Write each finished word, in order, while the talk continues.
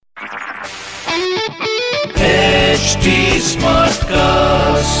HD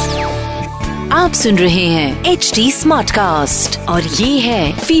Smartcast. आप सुन रहे हैं HD Smartcast और ये है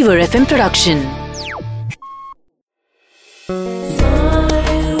Fever FM production.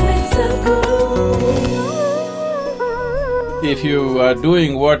 If you are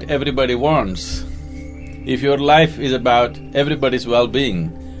doing what everybody wants, if your life is about everybody's well-being,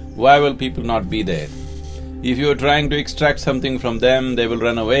 why will people not be there? If you are trying to extract something from them, they will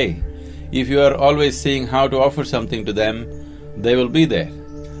run away. If you are always seeing how to offer something to them, they will be there.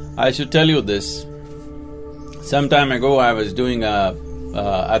 I should tell you this. Some time ago, I was doing a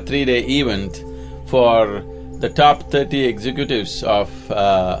 3-day event for the top 30 executives of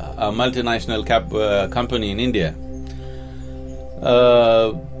a multinational company in India.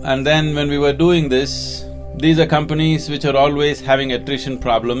 And then when we were doing this, these are companies which are always having attrition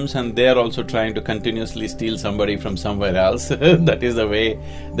problems and they are also trying to continuously steal somebody from somewhere else. That is the way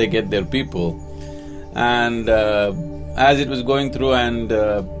they get their people. And as it was going through and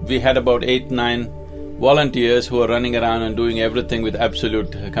we had about 8-9 volunteers who were running around and doing everything with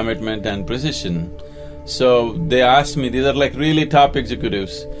absolute commitment and precision. So they asked me, these are like really top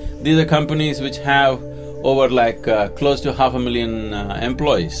executives. These are companies which have over close to 500,000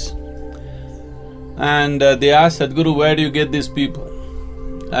 employees. And they asked, Sadhguru, where do you get these people?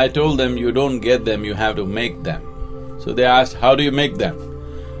 I told them, you don't get them, you have to make them. So they asked, how do you make them?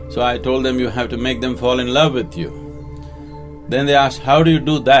 So I told them, you have to make them fall in love with you. Then they asked, how do you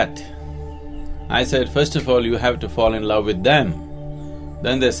do that? I said, first of all, you have to fall in love with them.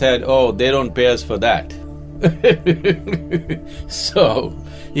 Then they said, oh, they don't pay us for that. So,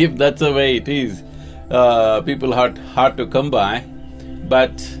 if that's the way it is, people are hard to come by,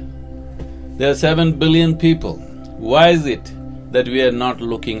 but there are 7 billion people. Why is it that we are not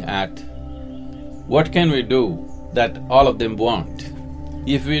looking at what can we do that all of them want?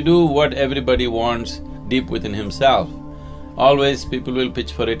 If we do what everybody wants deep within himself, always people will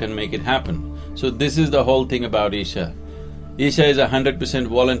pitch for it and make it happen. So this is the whole thing about Isha. Isha is 100%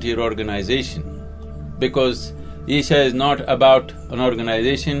 volunteer organization because Isha is not about an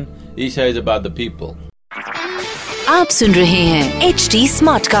organization, Isha is about the people. आप सुन रहे हैं HD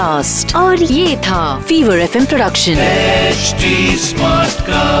Smartcast और ये था Fever FM production. HD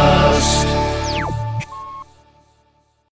Smartcast.